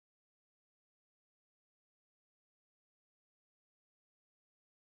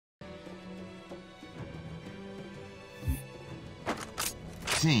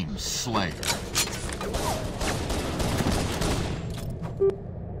Team Slayer.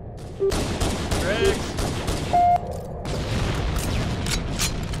 Tricks.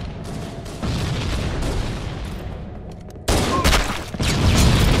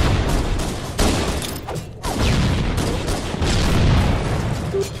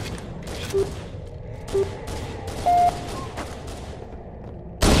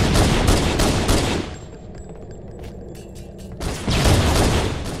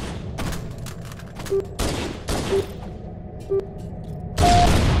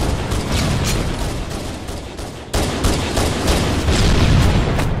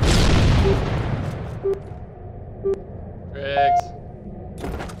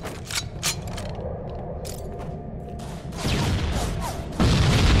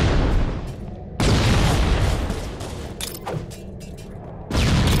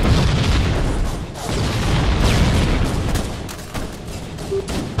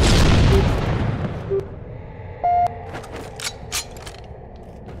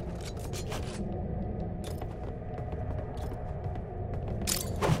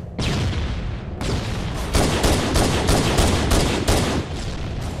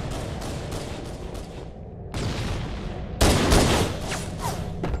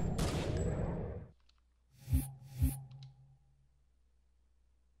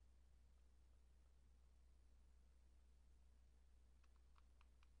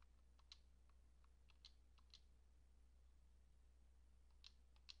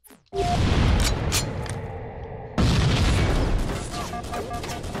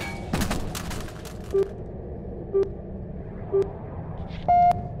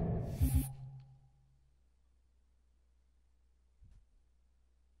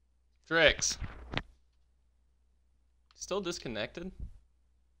 Tricks. Still disconnected?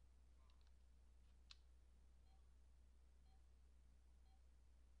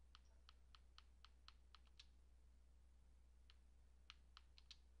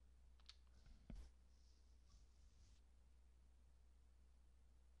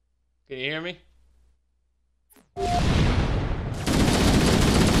 Can you hear me?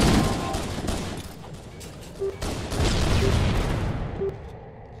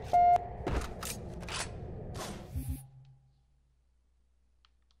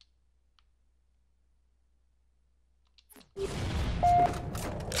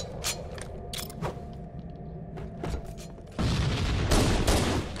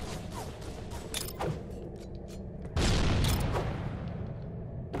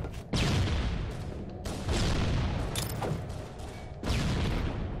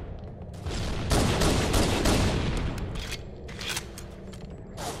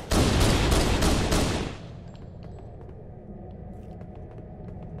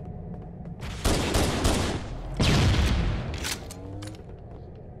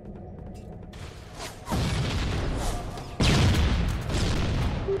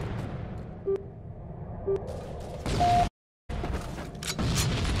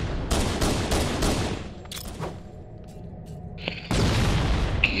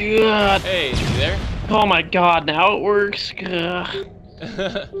 God. Hey, you there? Oh my god, now it works. Ugh.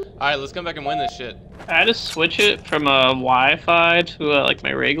 Alright, let's come back and win this shit. I had to switch it from a Wi-Fi to like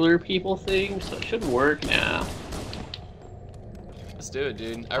my regular people thing, so it should work now. Let's do it,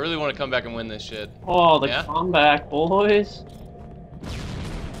 dude. I really want to come back and win this shit. Oh, the Yeah? comeback, boys.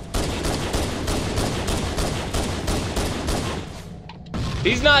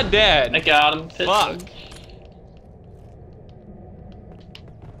 He's not dead. I got him. Fuck.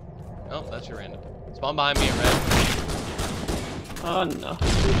 Oh, that's your random. Spawn behind me at red. Oh no.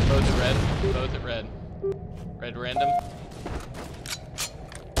 Both at red. Both at red. Red random.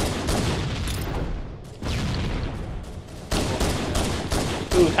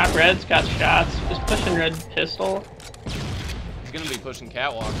 Ooh, top red's got shots. Just pushing red pistol. He's gonna be pushing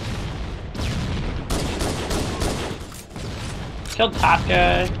catwalk. Killed top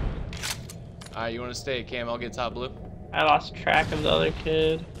guy. Alright, you wanna stay, Cam? I'll get top blue. I lost track of the other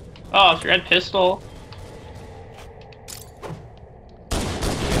kid. Oh, it's red pistol.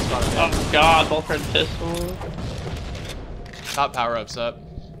 Oh god, both red pistols. Top power ups up.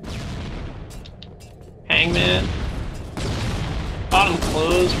 Hangman. Bottom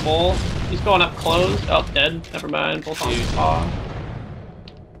closed, full. He's going up closed. Oh, dead. Never mind. Both on paw.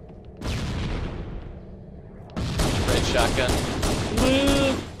 Red shotgun.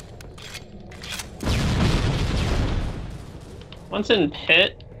 Woo. One's in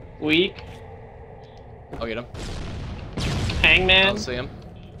pit. Weak. I'll get him. Hangman. I'll see him.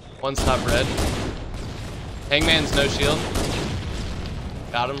 One's top red. Hangman's no shield.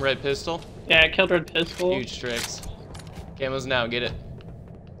 Got him, red pistol. Yeah, I killed red pistol. Huge tricks. Camo's now, get it.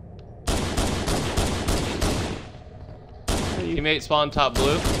 deep. Teammate spawned top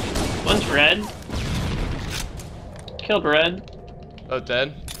blue. One's red. Killed red. Both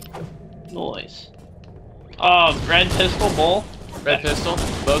dead. Nice. Oh, red pistol, bull. Red pistol.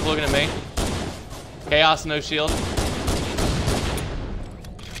 Both looking at me. Chaos, no shield.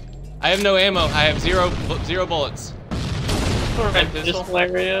 I have no ammo. I have zero bullets. Red pistol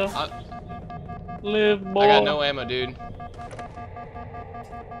area. Live, boy. I got no ammo, dude.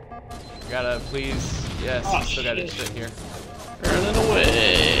 Gotta please. Yes, Oh, still got shit. this shit here. Running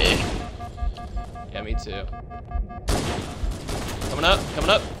away. Yeah, me too. Coming up, coming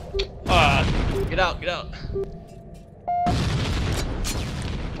up. Get out, get out.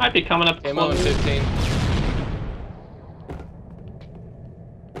 Might be coming up Ammo in close. 15.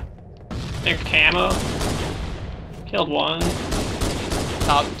 Their camo. Killed one.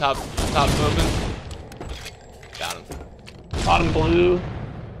 Top open. Got him. Bottom blue.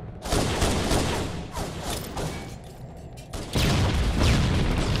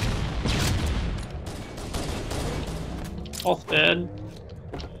 Both dead.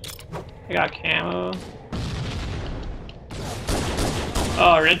 I got camo.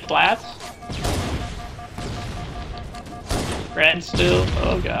 Oh, red flats. Red still.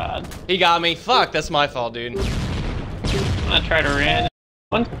 Oh god. He got me. Fuck, that's my fault, dude. I'm gonna try to ran.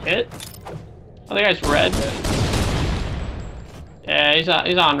 One hit. Oh, the guy's red. Yeah,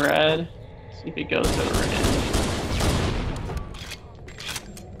 he's on red. See if he goes to the red.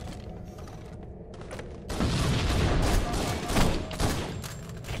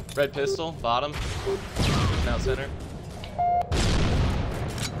 Red pistol, bottom. Now center.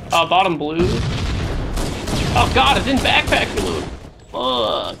 Oh, bottom blue. Oh god, it's in backpack blue.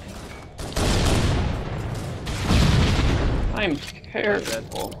 Fuck. I'm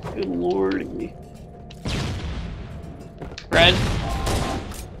terrible. Good lordy. Red.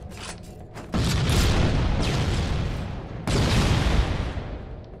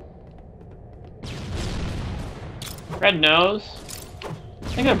 Red nose.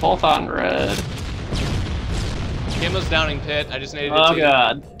 I think they're both on red. Camo's downing pit. I just needed Oh it too.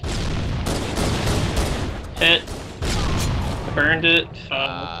 god. Hit. Burned it.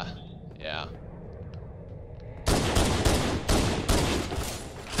 Yeah.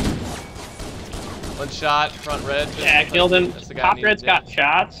 One shot, front red. Yeah, I killed him. That's the guy Top needed, red's yeah. got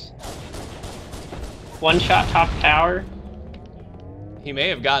shots. One shot top tower. He may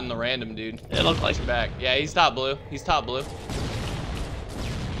have gotten the random dude. It looked like. Back. Yeah, he's top blue. He's top blue.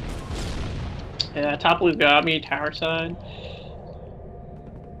 Yeah, top blue got me, tower side.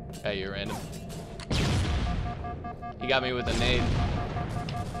 Hey, you're random. He got me with a nade.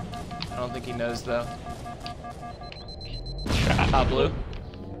 I don't think he knows though. Shot. Top blue.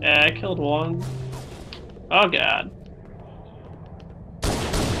 Yeah, I killed one. Oh god.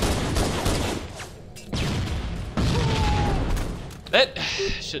 That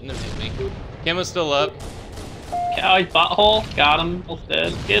shouldn't have hit me. Camo's still up. Oh, he's butthole. Got him. Both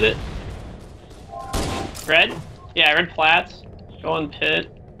dead. Get it. Red? Yeah, red flats. Going pit.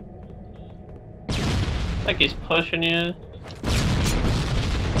 Like he's pushing you.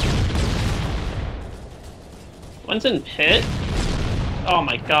 One's in pit. Oh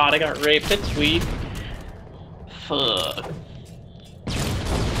my god, I got raped. Pit's weak. Fuck.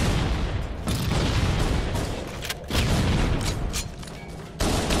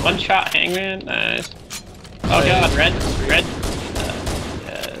 One shot hangman. Nice. Oh god, red. Red.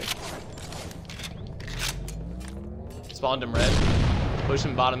 Yeah. Spawned him red. Push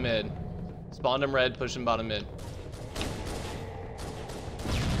him bottom mid. Spawned him red, push him bottom mid.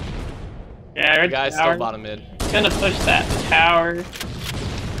 Yeah, The red guy's tower. still bottom mid. Gonna push that tower.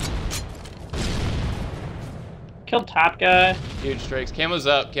 Killed top guy. Huge streaks. Camo's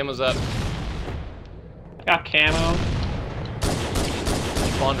up. Camo's up. Got camo.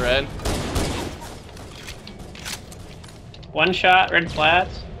 Spawned red. One shot, red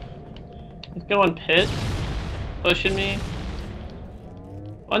flats. He's going pit. Pushing me.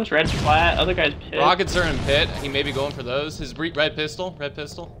 One's red flat, other guy's pit. Rockets are in pit. He may be going for those. His red pistol. Red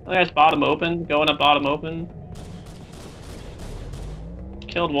pistol. Other guy's bottom open, going up bottom open.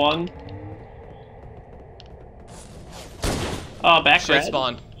 Killed one. Oh, back Shit red.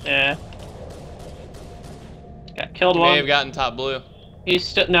 spawned. Yeah. Got killed He one. may have gotten top blue. He's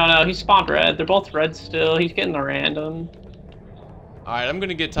still no, he spawned red. They're both red still. He's getting the random. Alright, I'm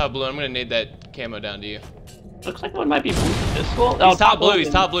gonna get top blue. I'm gonna nade that camo down to you. Looks like one might be blue pistol. He's top blue. open. He's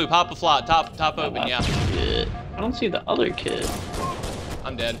top blue. Pop a flot. Top open. Yeah. Shit. I don't see the other kid.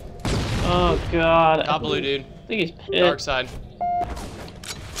 I'm dead. Oh god. Top blue, dude. I think he's pit. Dark side.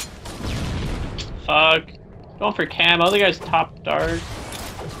 Fuck. Going for camo. Other guy's top dark.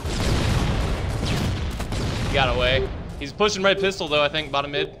 He got away. He's pushing red pistol though, I think,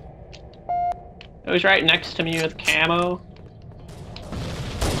 bottom mid. It was right next to me with camo.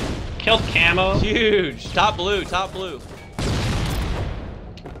 Killed camo. Huge. Top blue, top blue.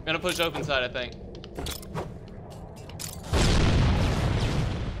 Gonna push open side, I think.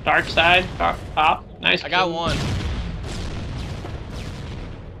 Dark side, top. Nice. I got kill. one.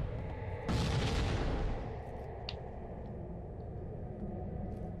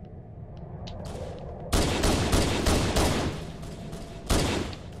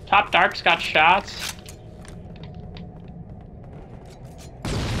 Top dark's got shots.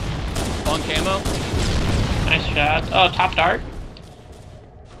 On camo. Nice shots. Oh, top dark.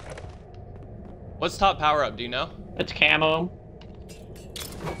 What's top power up? Do you know? It's camo.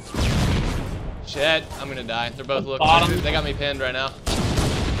 Shit, I'm gonna die. They're both looking. Bottom. They got me pinned right now.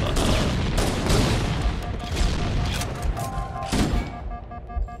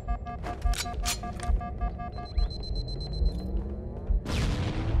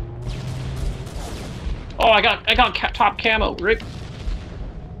 Oh, I got top camo, Rick.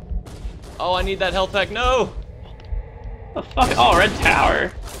 Oh, I need that health pack. No. The fuck? Oh, red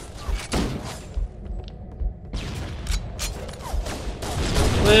tower.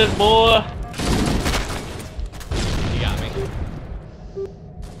 Live, boy. You got me.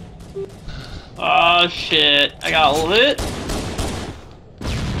 Oh shit! I got lit.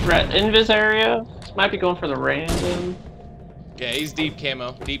 Red invis area. This might be going for the random. Yeah, he's deep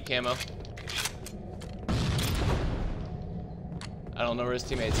camo. Deep camo. I don't know where his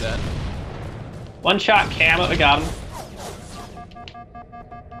teammate's at. One shot camo. I got him.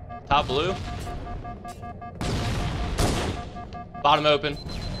 Top blue. Bottom open.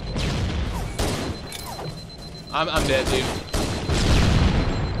 I'm dead, dude.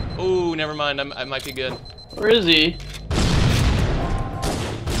 Ooh, never mind. I might be good. Where is he?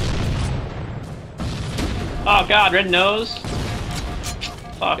 Oh god, red nose.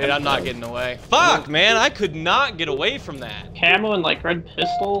 Fuck. Dude, I'm not getting away. Fuck, man. I could not get away from that. Camo and like red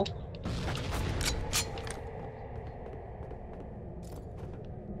pistol.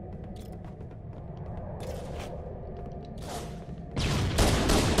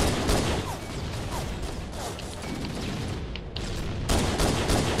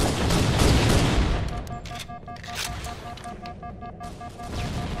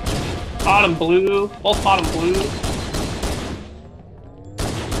 Bottom blue, both bottom blue.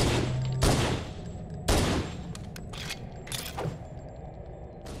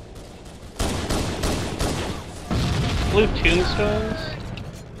 Blue tombstones.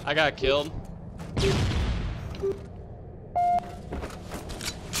 I got killed. I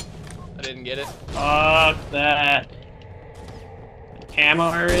didn't get it. Fuck that.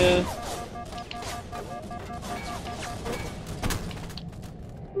 Camo area.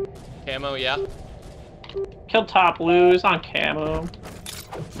 Camo, yeah. Killed top blue, he's on camo.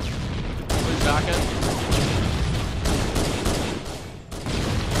 Blue shotgun.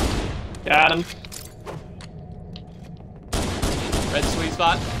 Got him. Red sweet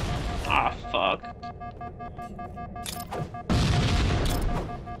spot. Ah, fuck.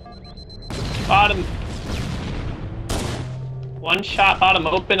 Bottom. One shot, bottom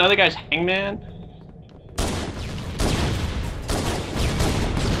open, other guy's hangman.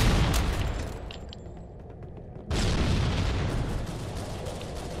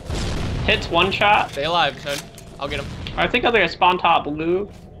 Hits one shot. Stay alive, son. I'll get him. I think other guy spawned top blue.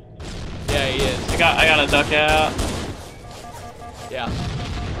 Yeah, he is. I got a duck out. Yeah.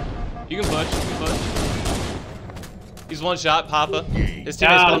 You can push. You can push. He's one shot, Papa. His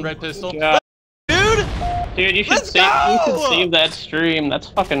teammate's Got one him. red pistol. Yeah. Dude! Dude, you should Let's save. You should go! save that stream. That's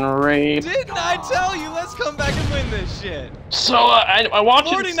fucking rape. Didn't I tell you? Let's come back and win this shit. So I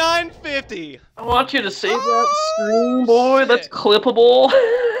want you. 49-50. I want you to save that Oh, stream, boy. That's shit. clippable.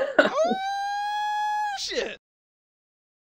 Shit.